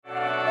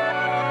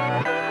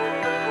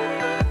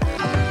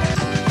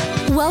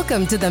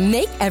Welcome to the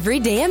Make Every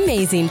Day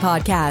Amazing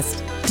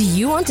podcast. Do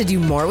you want to do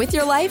more with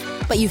your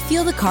life, but you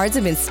feel the cards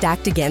have been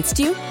stacked against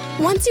you?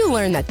 Once you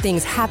learn that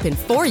things happen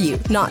for you,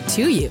 not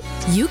to you,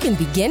 you can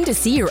begin to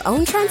see your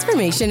own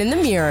transformation in the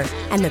mirror,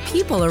 and the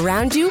people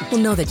around you will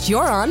know that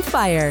you're on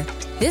fire.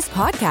 This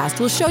podcast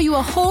will show you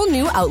a whole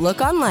new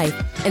outlook on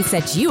life and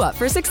set you up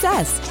for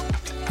success.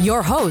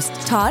 Your host,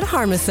 Todd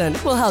Harmison,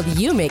 will help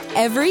you make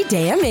every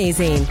day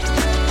amazing.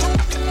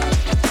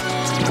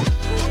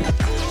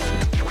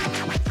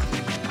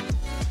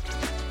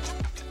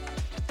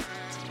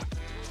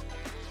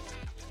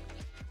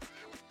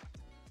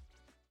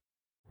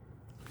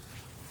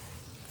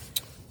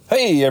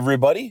 Hey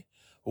everybody,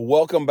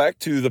 welcome back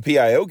to the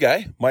PIO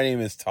Guy. My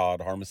name is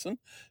Todd Harmison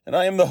and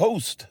I am the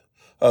host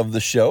of the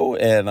show,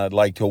 and I'd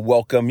like to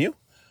welcome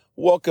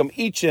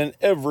each and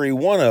every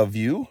one of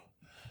you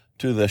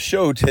to the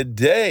show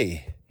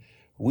today.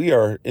 We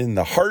are in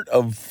the heart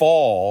of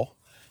fall,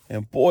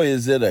 and boy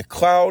is it a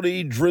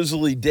cloudy,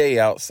 drizzly day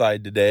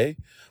outside today.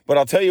 But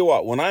I'll tell you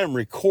what, when I am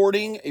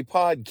recording a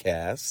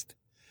podcast,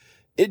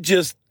 it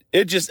just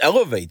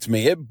elevates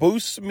me. It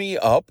boosts me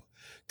up,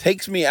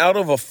 takes me out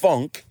of a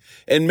funk,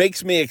 and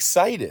makes me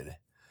excited.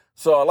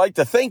 So I'd like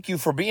to thank you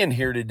for being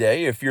here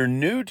today. If you're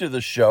new to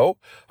the show,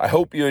 I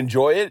hope you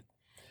enjoy it.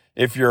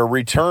 If you're a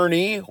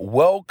returnee,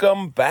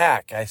 welcome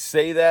back. I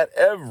say that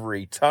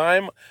every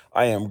time.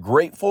 I am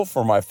grateful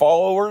for my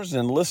followers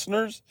and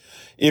listeners.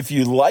 If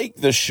you like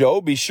the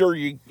show, be sure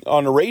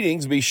on the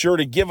ratings, be sure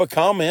to give a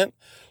comment,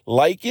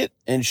 like it,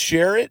 and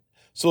share it,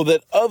 so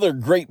that other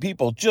great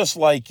people just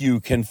like you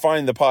can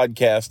find the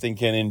podcast and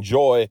can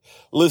enjoy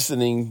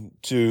listening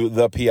to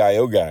the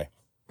PIO Guy.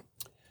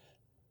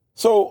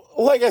 So,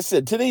 like I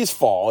said, today's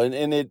fall,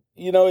 and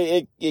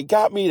it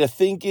got me to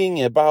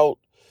thinking about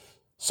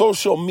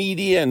social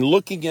media and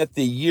looking at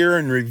the year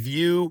in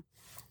review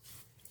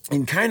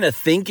and kind of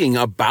thinking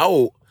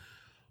about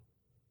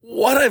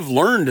what I've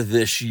learned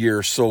this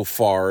year so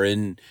far.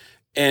 And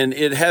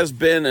it has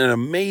been an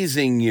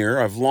amazing year.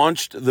 I've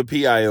launched the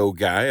PIO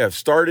Guy. I've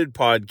started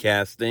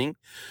podcasting.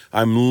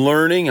 I'm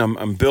learning.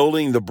 I'm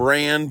building the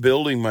brand,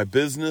 building my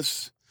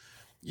business,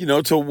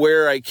 to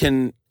where I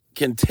can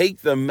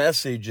take the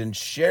message and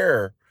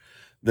share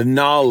the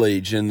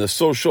knowledge and the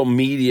social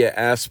media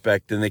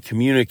aspect and the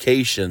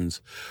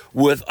communications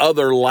with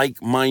other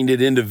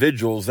like-minded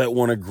individuals that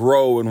want to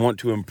grow and want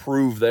to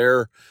improve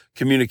their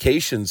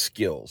communication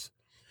skills.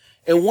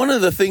 And one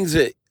of the things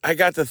that I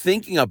got to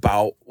thinking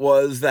about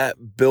was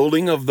that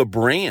building of the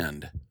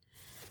brand.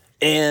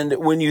 And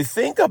when you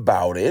think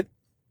about it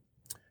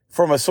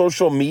from a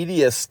social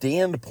media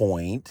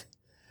standpoint,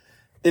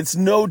 it's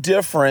no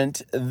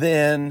different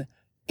than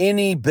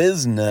any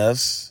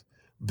business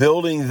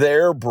building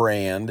their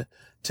brand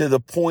to the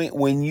point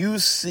when you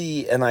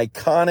see an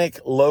iconic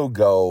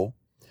logo,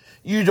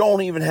 you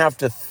don't even have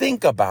to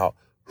think about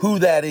who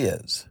that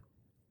is.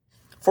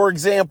 For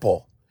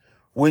example,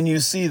 when you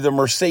see the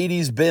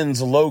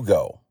Mercedes-Benz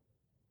logo,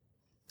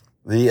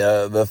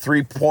 the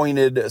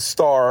three-pointed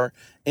star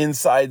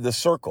inside the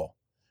circle,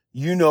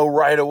 you know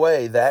right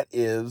away that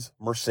is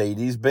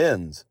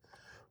Mercedes-Benz.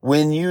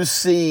 When you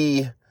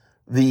see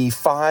the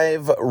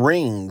 5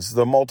 rings,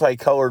 the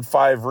multicolored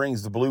 5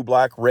 rings, the blue,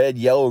 black, red,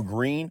 yellow,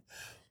 green,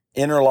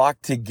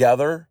 interlocked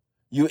together,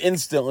 you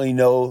instantly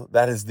know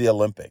that is the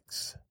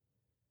Olympics.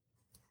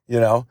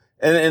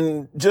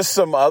 And just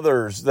some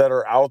others that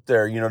are out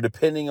there,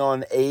 depending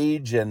on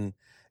age and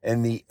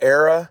the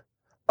era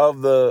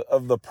of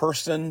the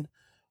person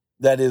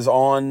that is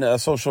on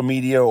social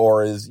media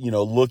or is,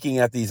 looking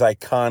at these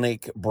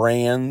iconic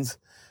brands.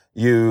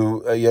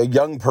 A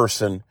young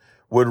person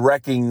would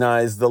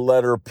recognize the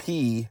letter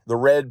P, the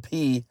red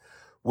P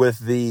with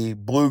the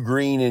blue,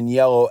 green, and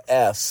yellow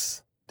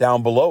S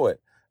down below it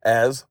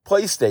as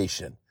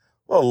PlayStation.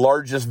 Well, the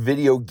largest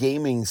video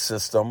gaming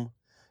system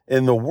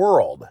in the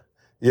world,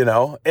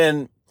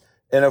 and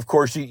of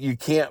course you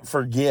can't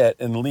forget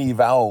and leave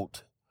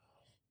out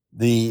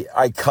the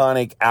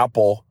iconic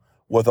Apple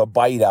with a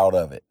bite out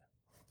of it,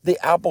 the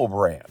Apple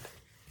brand.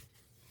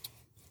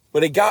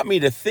 But it got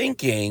me to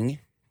thinking,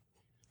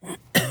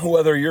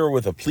 whether you're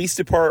with a police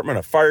department,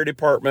 a fire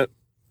department,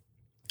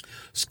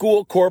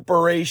 school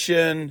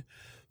corporation,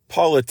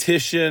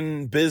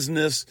 politician,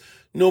 business,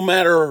 no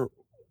matter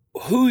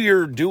who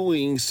you're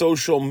doing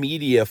social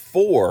media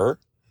for,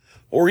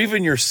 or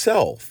even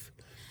yourself,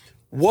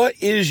 what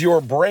is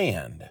your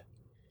brand?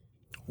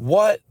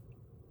 What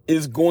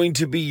is going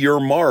to be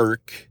your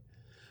mark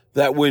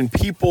that when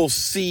people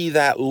see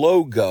that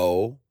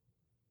logo,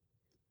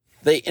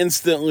 they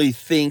instantly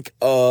think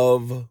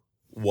of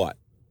what?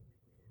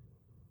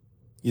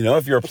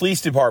 If you're a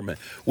police department,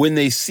 when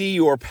they see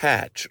your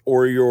patch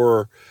or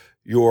your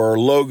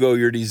logo,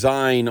 your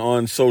design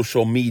on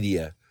social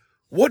media,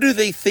 what do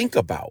they think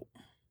about?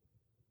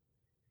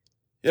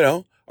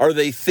 Are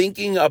they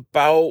thinking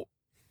about,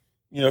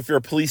 if you're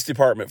a police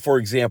department, for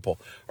example,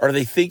 are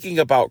they thinking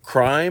about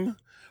crime?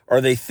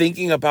 Are they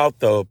thinking about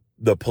the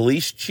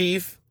police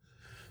chief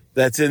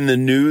that's in the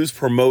news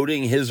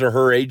promoting his or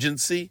her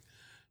agency?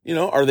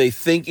 Are they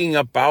thinking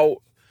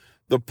about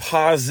the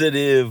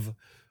positive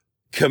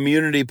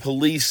community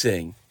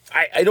policing?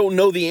 I don't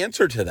know the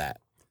answer to that.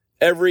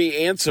 Every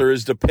answer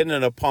is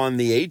dependent upon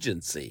the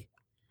agency.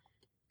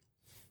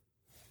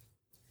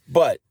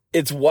 But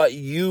it's what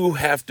you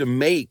have to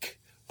make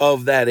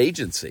of that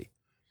agency.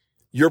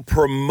 You're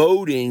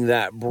promoting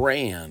that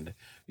brand.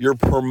 You're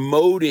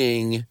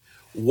promoting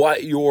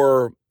what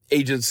your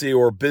agency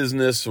or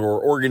business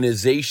or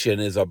organization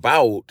is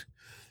about,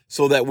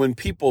 so that when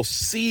people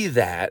see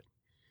that,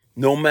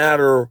 no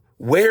matter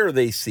where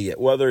they see it,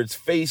 whether it's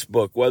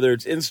Facebook, whether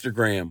it's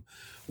Instagram,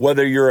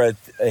 whether you're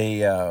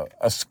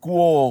a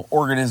school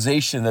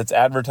organization that's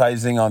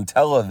advertising on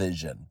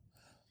television,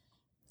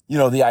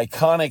 the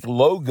iconic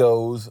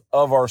logos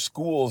of our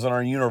schools and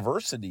our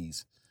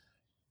universities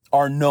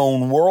are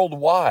known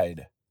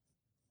worldwide.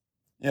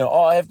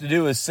 All I have to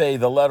do is say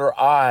the letter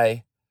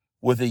I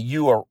with a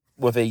U or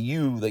with a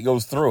U that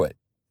goes through it.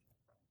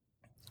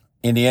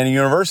 Indiana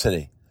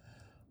University.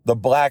 The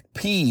black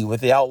P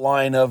with the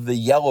outline of the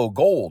yellow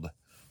gold.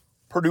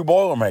 Purdue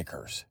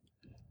Boilermakers.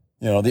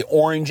 The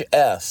orange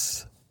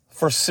S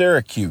for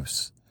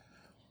Syracuse.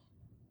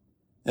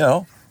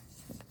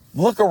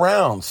 Look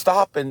around.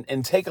 Stop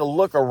and take a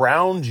look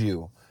around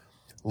you.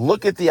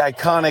 Look at the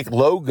iconic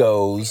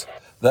logos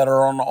that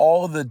are on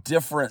all the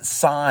different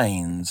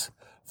signs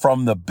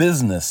from the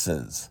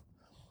businesses.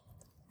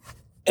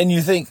 And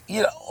you think,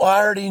 I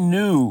already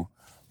knew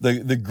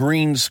the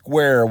green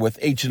square with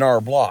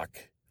H&R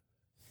Block.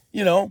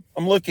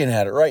 I'm looking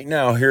at it right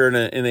now here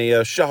in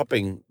a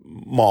shopping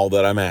mall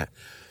that I'm at.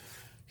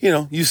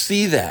 You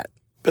see that,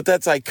 but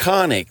that's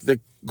iconic. The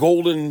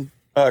golden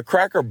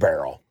Cracker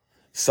Barrel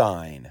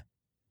sign.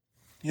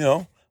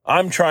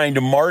 I'm trying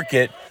to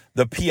market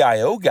the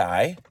PIO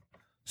guy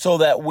so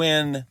that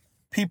when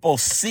people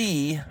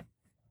see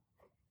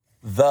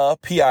the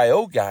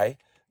PIO guy,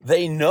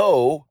 they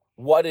know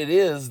what it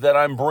is that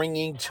I'm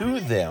bringing to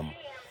them.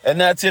 And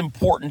that's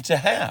important to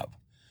have.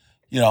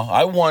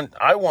 I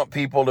want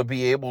people to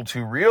be able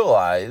to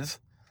realize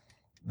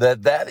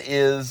that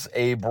is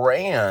a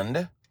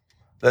brand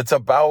that's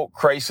about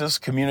crisis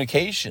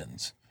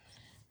communications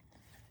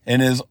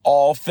and is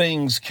all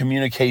things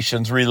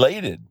communications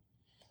related.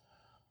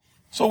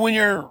 So when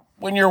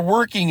you're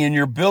working and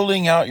you're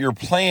building out your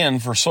plan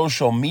for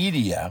social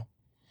media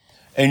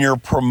and you're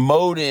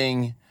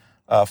promoting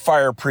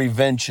fire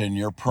prevention,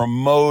 you're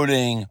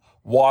promoting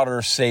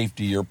water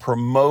safety, you're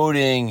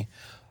promoting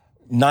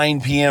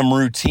 9 p.m.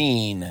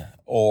 routine,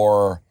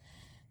 or,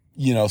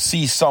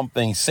 see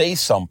something, say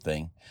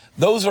something.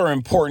 Those are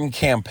important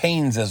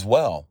campaigns as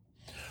well.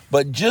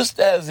 But just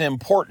as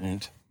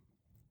important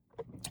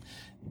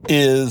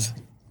is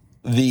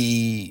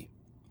the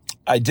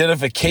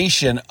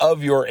identification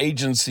of your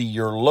agency,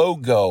 your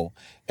logo,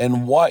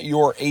 and what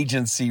your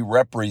agency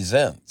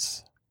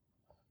represents.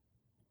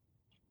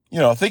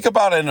 Think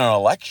about it in an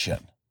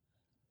election.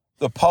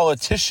 The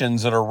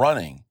politicians that are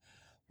running,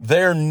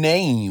 their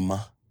name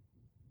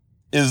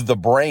is the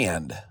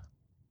brand.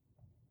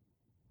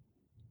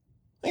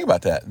 Think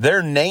about that.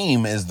 Their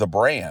name is the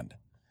brand.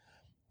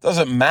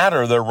 Doesn't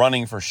matter they're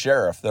running for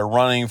sheriff, they're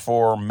running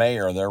for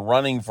mayor, they're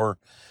running for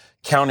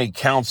county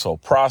council,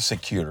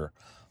 prosecutor.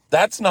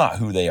 That's not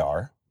who they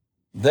are.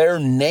 Their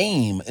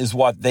name is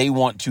what they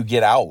want to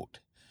get out.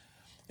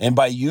 And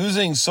by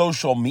using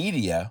social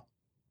media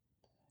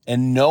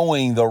and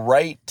knowing the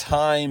right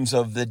times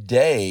of the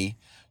day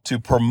to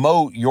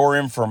promote your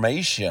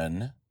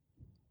information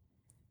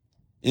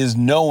is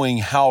knowing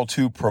how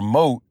to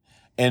promote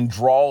and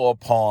draw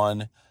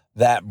upon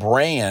that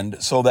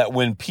brand so that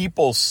when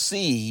people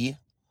see,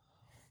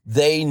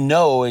 they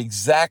know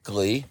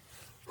exactly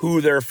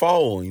who they're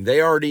following.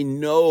 They already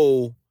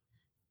know.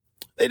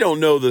 They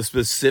don't know the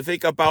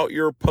specific about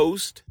your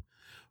post,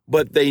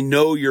 but they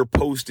know your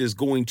post is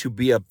going to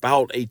be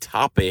about a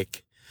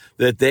topic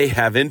that they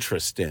have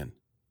interest in.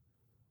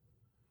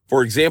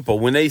 For example,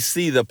 when they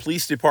see the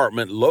police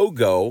department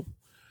logo,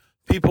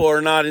 people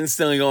are not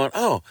instantly going,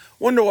 oh,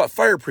 wonder what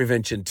fire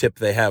prevention tip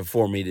they have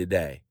for me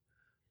today.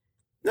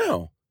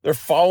 No, they're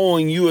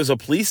following you as a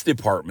police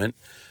department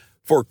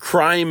for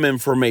crime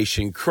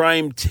information,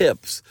 crime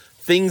tips,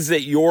 things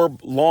that your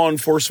law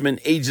enforcement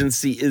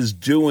agency is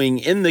doing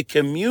in the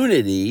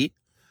community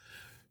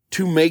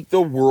to make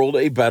the world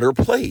a better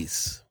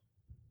place.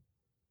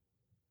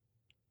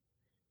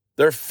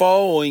 They're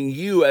following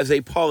you as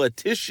a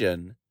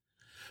politician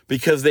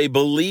because they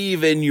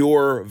believe in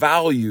your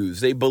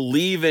values. They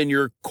believe in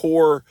your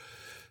core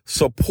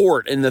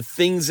support and the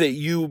things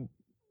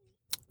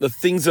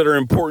that are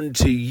important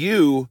to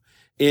you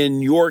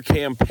in your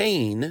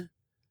campaign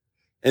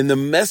and the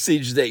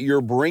message that you're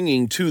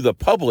bringing to the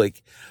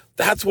public.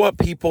 That's what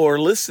people are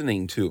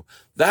listening to.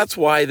 That's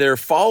why they're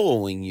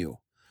following you.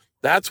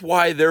 That's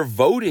why they're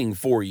voting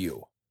for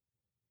you.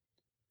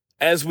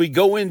 As we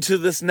go into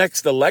this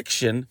next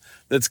election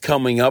that's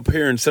coming up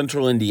here in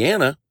central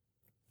Indiana,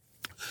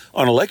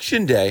 on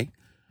election day,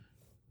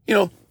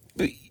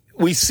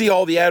 we see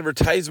all the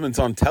advertisements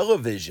on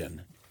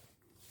television.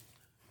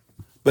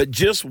 But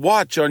just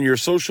watch on your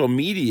social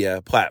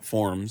media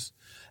platforms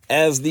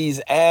as these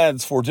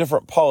ads for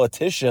different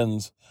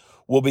politicians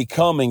will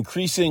become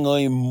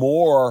increasingly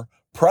more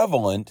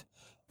prevalent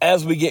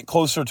as we get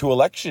closer to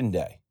election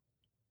day.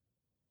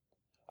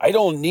 I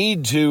don't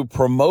need to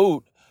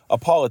promote a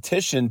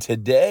politician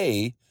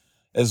today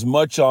as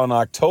much on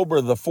October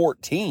the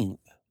 14th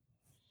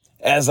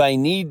as I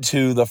need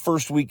to the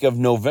first week of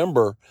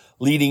November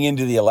leading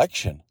into the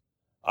election.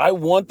 I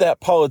want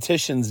that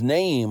politician's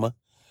name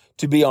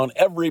to be on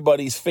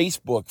everybody's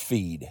Facebook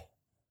feed.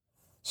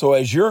 So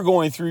as you're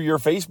going through your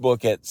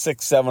Facebook at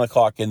 6, 7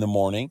 o'clock in the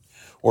morning,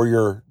 or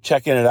you're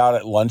checking it out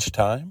at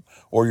lunchtime,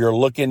 or you're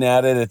looking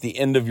at it at the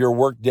end of your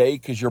work day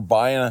because you're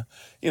buying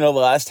the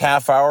last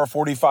half hour,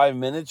 45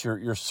 minutes, you're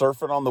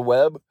surfing on the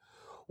web,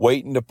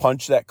 waiting to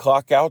punch that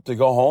clock out to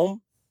go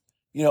home.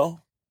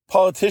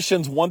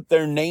 Politicians want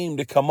their name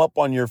to come up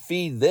on your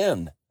feed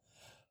then,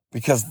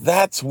 because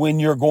that's when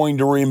you're going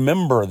to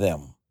remember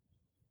them.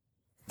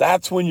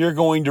 That's when you're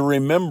going to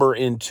remember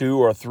in 2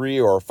 or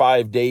 3 or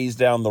 5 days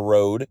down the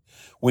road,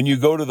 when you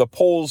go to the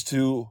polls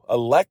to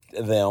elect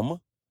them,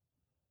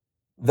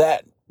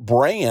 that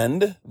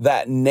brand,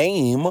 that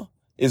name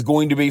is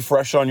going to be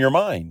fresh on your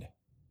mind.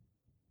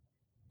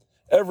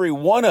 Every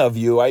one of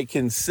you, I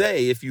can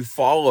say, if you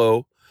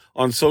follow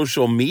on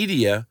social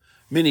media,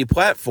 many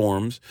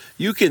platforms,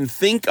 you can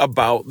think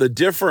about the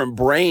different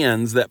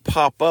brands that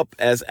pop up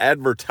as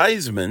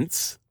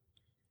advertisements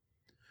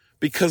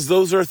because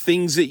those are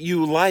things that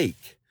you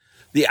like.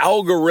 The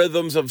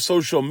algorithms of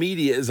social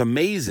media is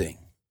amazing.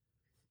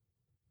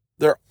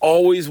 They're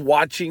always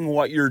watching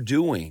what you're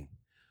doing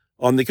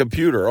on the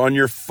computer, on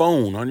your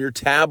phone, on your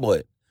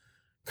tablet,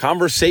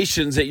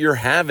 conversations that you're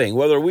having,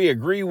 whether we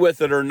agree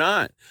with it or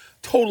not.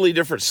 Totally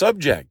different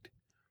subject.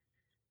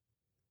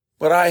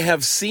 But I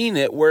have seen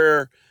it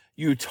where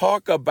you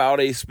talk about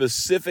a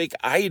specific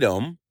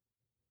item,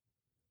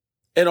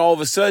 and all of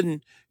a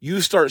sudden you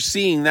start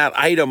seeing that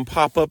item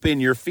pop up in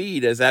your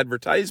feed as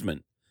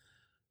advertisement.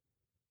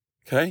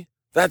 Okay?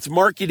 That's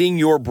marketing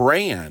your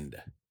brand.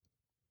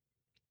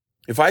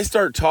 If I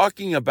start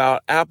talking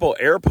about Apple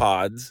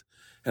AirPods,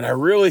 and I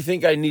really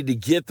think I need to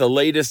get the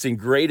latest and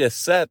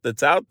greatest set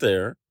that's out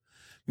there,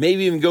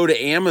 maybe even go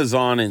to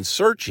Amazon and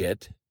search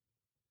it,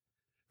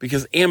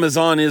 because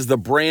Amazon is the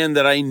brand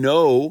that I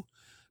know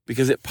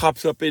because it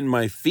pops up in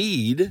my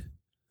feed.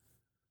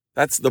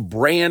 That's the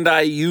brand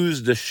I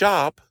use to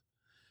shop.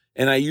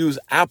 And I use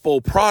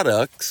Apple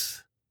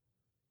products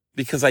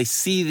because I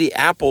see the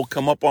Apple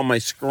come up on my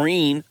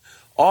screen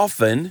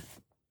often.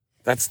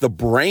 That's the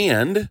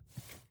brand.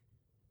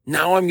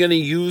 Now I'm going to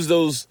use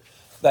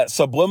that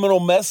subliminal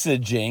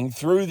messaging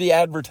through the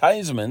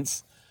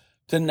advertisements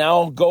to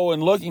now go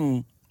and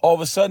looking. All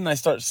of a sudden I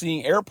start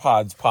seeing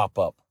AirPods pop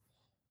up.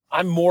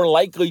 I'm more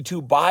likely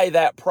to buy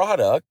that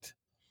product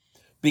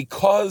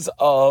because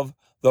of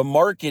the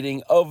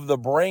marketing of the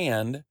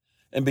brand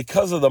and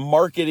because of the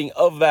marketing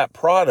of that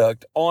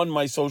product on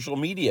my social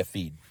media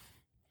feed.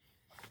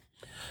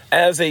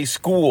 As a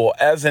school,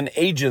 as an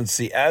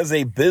agency, as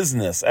a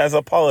business, as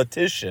a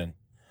politician,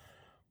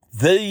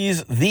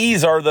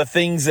 these are the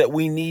things that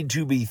we need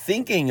to be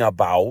thinking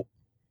about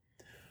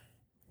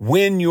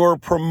when you're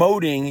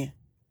promoting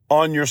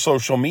on your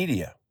social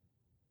media.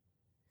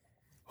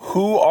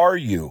 Who are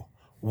you?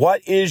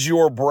 What is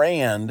your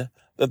brand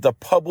that the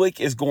public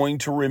is going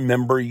to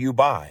remember you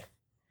by?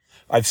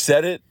 I've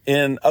said it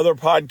in other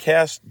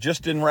podcasts,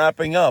 just in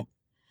wrapping up.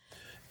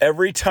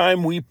 Every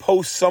time we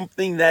post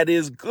something that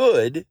is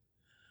good,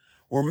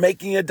 we're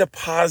making a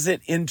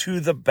deposit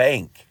into the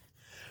bank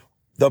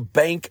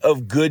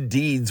of good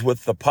deeds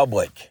with the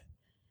public.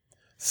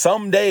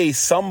 Someday,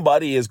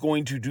 somebody is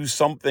going to do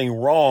something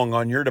wrong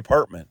on your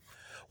department,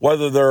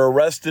 whether they're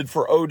arrested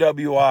for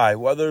OWI,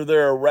 whether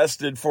they're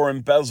arrested for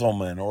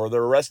embezzlement, or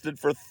they're arrested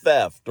for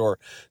theft or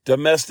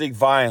domestic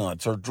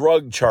violence or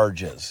drug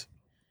charges.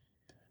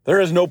 There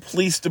is no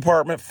police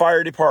department,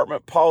 fire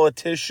department,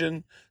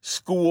 politician,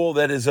 school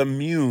that is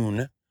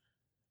immune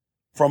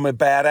from a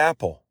bad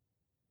apple.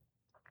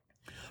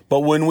 But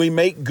when we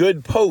make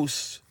good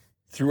posts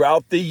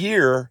throughout the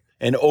year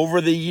and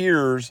over the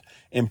years,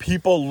 and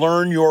people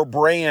learn your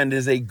brand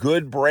is a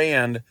good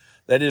brand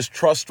that is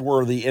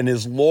trustworthy and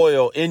is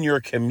loyal in your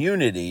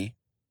community,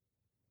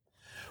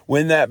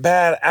 when that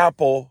bad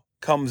apple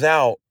comes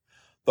out,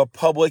 the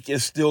public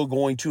is still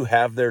going to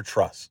have their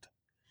trust.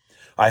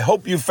 I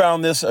hope you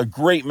found this a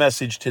great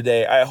message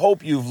today. I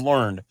hope you've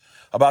learned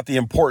about the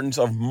importance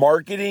of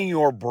marketing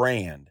your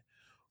brand.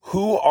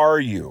 Who are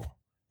you?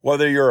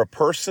 Whether you're a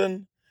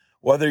person,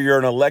 whether you're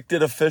an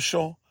elected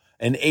official,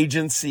 an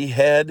agency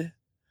head,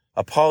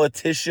 a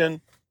politician,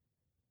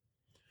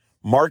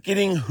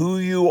 marketing who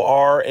you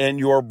are and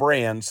your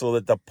brand so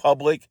that the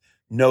public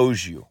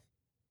knows you.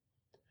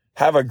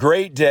 Have a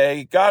great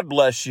day. God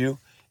bless you.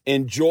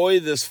 Enjoy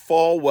this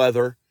fall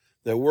weather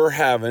that we're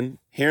having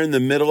here in the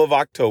middle of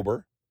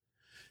October.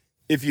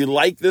 If you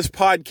like this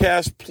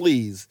podcast,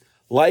 please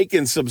like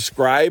and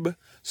subscribe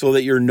so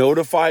that you're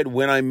notified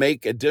when I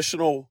make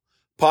additional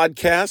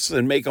podcasts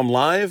and make them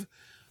live.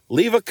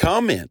 Leave a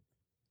comment.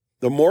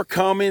 The more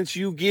comments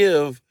you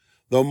give,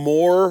 the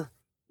more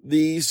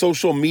the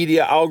social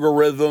media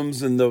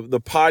algorithms and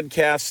the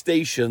podcast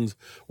stations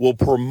will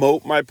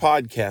promote my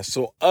podcast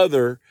so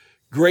other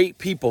great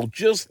people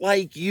just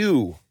like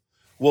you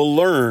will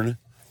learn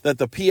that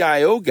the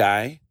PIO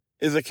guy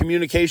is a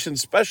communication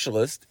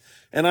specialist,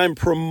 and I'm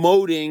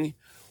promoting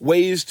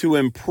ways to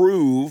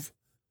improve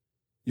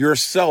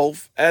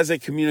yourself as a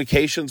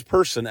communications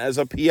person, as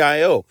a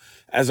PIO,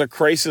 as a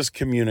crisis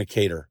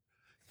communicator,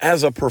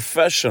 as a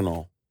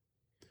professional,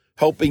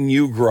 helping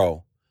you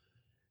grow.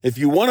 If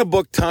you want to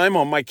book time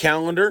on my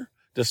calendar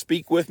to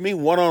speak with me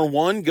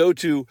one-on-one, go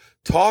to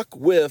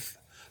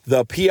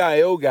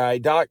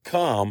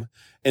talkwiththepioguy.com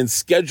and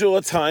schedule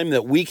a time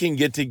that we can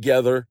get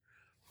together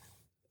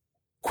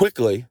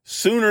quickly,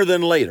 sooner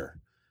than later.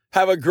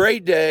 Have a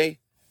great day.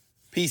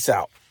 Peace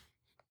out.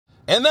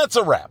 And that's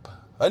a wrap.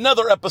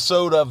 Another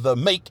episode of the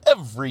Make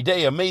Every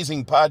Day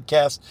Amazing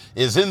podcast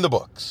is in the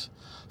books.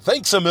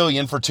 Thanks a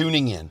million for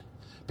tuning in.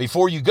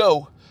 Before you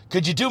go,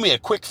 could you do me a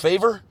quick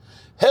favor?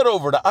 Head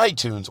over to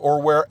iTunes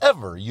or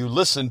wherever you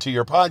listen to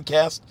your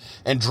podcast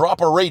and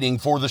drop a rating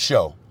for the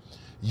show.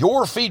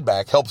 Your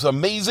feedback helps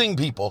amazing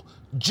people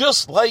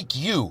just like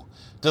you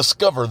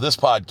discover this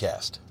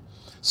podcast.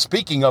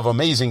 Speaking of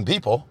amazing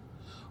people,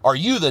 are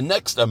you the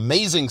next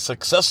amazing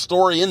success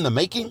story in the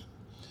making?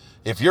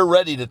 If you're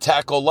ready to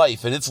tackle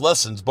life and its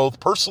lessons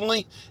both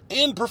personally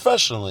and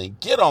professionally,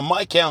 get on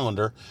my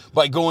calendar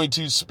by going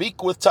to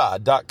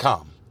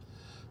speakwithtodd.com.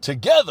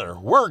 Together,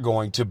 we're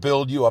going to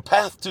build you a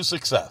path to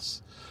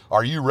success.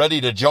 Are you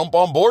ready to jump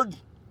on board?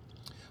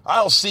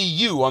 I'll see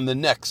you on the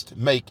next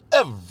Make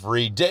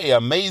Every Day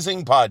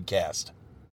Amazing podcast.